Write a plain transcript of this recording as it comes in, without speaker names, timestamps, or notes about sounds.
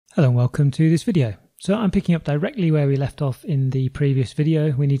Hello and welcome to this video. So I'm picking up directly where we left off in the previous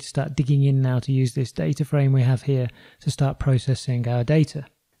video. We need to start digging in now to use this data frame we have here to start processing our data.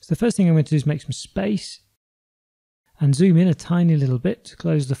 So the first thing I'm going to do is make some space and zoom in a tiny little bit to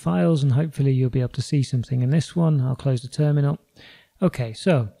close the files, and hopefully you'll be able to see something in this one. I'll close the terminal. Okay,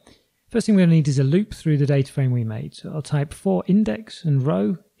 so first thing we're going to need is a loop through the data frame we made. So I'll type for index and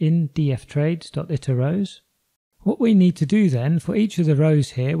row in dftrades.iterrows. What we need to do then, for each of the rows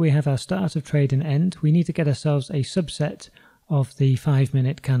here, we have our start of trade and end. We need to get ourselves a subset of the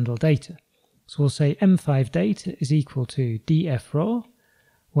 5-minute candle data. So we'll say M5 data is equal to dfraw,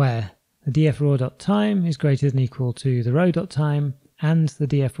 where the dfraw.time is greater than equal to the row.time, and the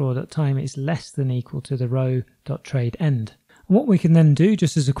dfraw.time is less than equal to the row.trade end. And what we can then do,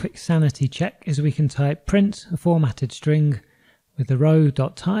 just as a quick sanity check, is we can type print a formatted string with the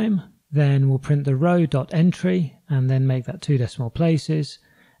row.time. Then we'll print the row.entry and then make that 2 decimal places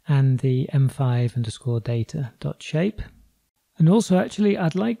and the m5_data.shape. And also actually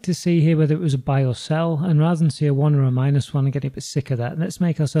I'd like to see here whether it was a buy or sell, and rather than see a 1 or a -1 and getting a bit sick of that, let's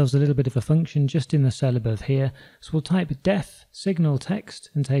make ourselves a little bit of a function just in the cell above here. So we'll type def signal text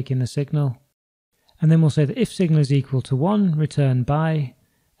and take in the signal. And then we'll say that if signal is equal to 1, return buy,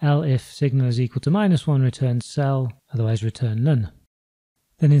 if signal is equal to -1, return sell, otherwise return none.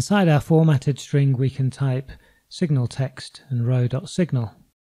 Then inside our formatted string we can type signal text and row.signal.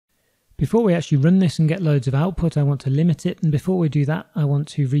 Before we actually run this and get loads of output, I want to limit it, and before we do that I want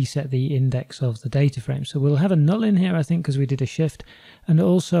to reset the index of the data frame. So we'll have a null in here, I think, because we did a shift, and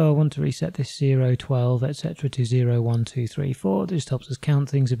also I want to reset this 0, 12, etc. to 0, 1, 2, 3, 4. This helps us count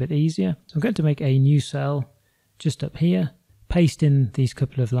things a bit easier. So I'm going to make a new cell just up here, paste in these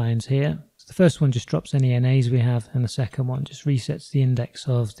couple of lines here. The first one just drops any NAs we have, and the second one just resets the index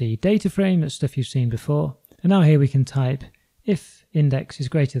of the data frame. That's stuff you've seen before. And now here we can type if index is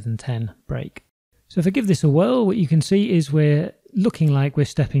greater than 10, break. So if I give this a whirl, what you can see is we're looking like we're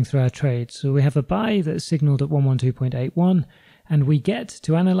stepping through our trade. So we have a buy that's signaled at 112.81, and we get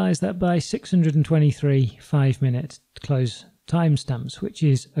to analyze that by 623 5-minute close timestamps, which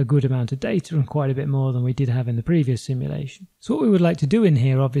is a good amount of data and quite a bit more than we did have in the previous simulation. So what we would like to do in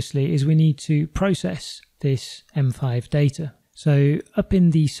here, obviously, is we need to process this M5 data. So up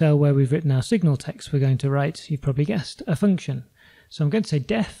in the cell where we've written our signal text, we're going to write, you've probably guessed, a function. So I'm going to say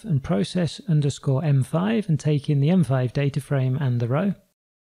def and process underscore M5 and take in the M5 data frame and the row.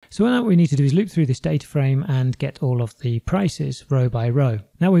 So now what we need to do is loop through this data frame and get all of the prices row by row.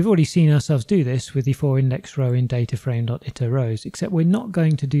 Now we've already seen ourselves do this with the for index row in dataframe.iterrows, except we're not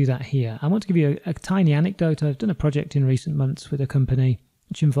going to do that here. I want to give you a tiny anecdote. I've done a project in recent months with a company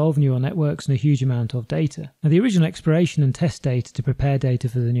which involved neural networks and a huge amount of data. Now the original exploration and test data to prepare data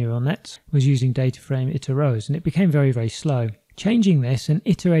for the neural nets was using dataframe.iterrows, and it became very, very slow. Changing this and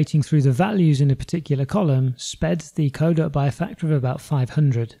iterating through the values in a particular column sped the code up by a factor of about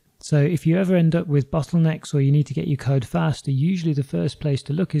 500. So if you ever end up with bottlenecks or you need to get your code faster, usually the first place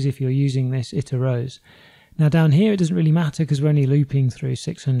to look is if you're using this iterrows. Now down here it doesn't really matter because we're only looping through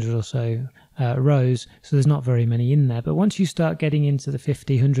 600 or so rows, so there's not very many in there. But once you start getting into the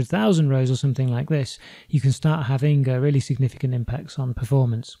 50, 100,000 rows or something like this, you can start having really significant impacts on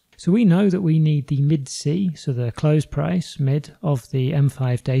performance. So we know that we need the mid-C, so the close price, mid, of the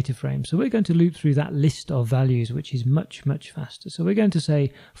M5 data frame. So we're going to loop through that list of values, which is much, much faster. So we're going to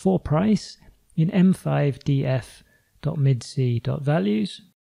say for price in m5df.midc.values.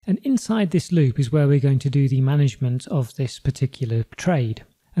 And inside this loop is where we're going to do the management of this particular trade.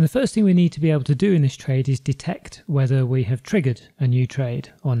 And the first thing we need to be able to do in this trade is detect whether we have triggered a new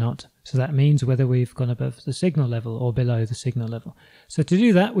trade or not. So that means whether we've gone above the signal level or below the signal level. So to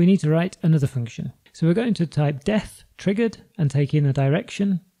do that, we need to write another function. So we're going to type def triggered and take in the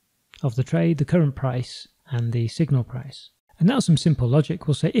direction of the trade, the current price, and the signal price. And now some simple logic.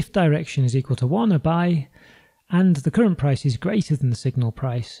 We'll say if direction is equal to 1, a buy, and the current price is greater than the signal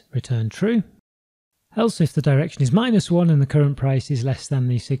price, return true. Else if the direction is -1 and the current price is less than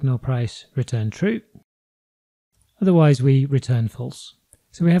the signal price, return true. Otherwise we return false.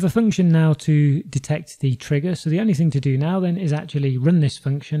 So we have a function now to detect the trigger. So the only thing to do now then is actually run this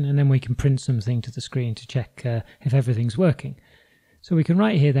function, and then we can print something to the screen to check if everything's working. So we can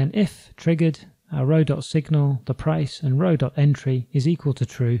write here then if triggered, our row.signal, the price, and row.entry is equal to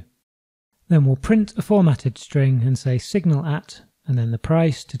true. Then we'll print a formatted string and say signal at, and then the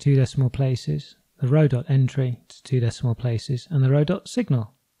price to 2 decimal places, the row.entry to 2 decimal places, and the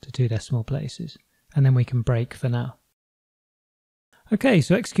row.signal to 2 decimal places. And then we can break for now. Okay,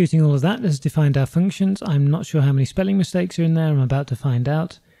 so executing all of that has defined our functions. I'm not sure how many spelling mistakes are in there. I'm about to find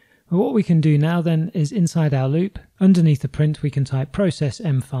out. And what we can do now then is inside our loop, underneath the print, we can type process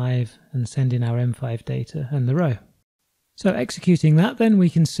M5 and send in our M5 data and the row. So executing that, then we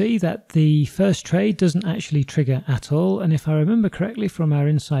can see that the first trade doesn't actually trigger at all. And if I remember correctly from our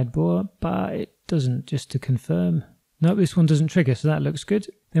inside bar, it doesn't, just to confirm. No, this one doesn't trigger, so that looks good.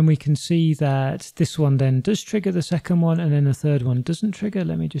 Then we can see that this one then does trigger the second one, and then the third one doesn't trigger.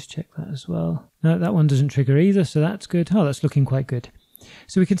 Let me just check that as well. No, that one doesn't trigger either, so that's good. Oh, that's looking quite good.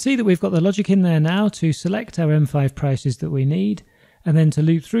 So we can see that we've got the logic in there now to select our M5 prices that we need, and then to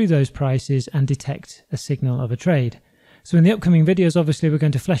loop through those prices and detect a signal of a trade. So in the upcoming videos, obviously, we're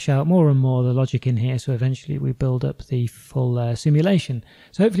going to flesh out more and more the logic in here, so eventually we build up the full simulation.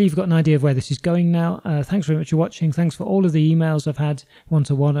 So hopefully you've got an idea of where this is going now. Thanks very much for watching. Thanks for all of the emails I've had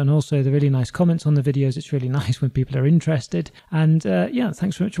one-to-one, and also the really nice comments on the videos. It's really nice when people are interested. And yeah,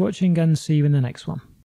 thanks very much for watching, and see you in the next one.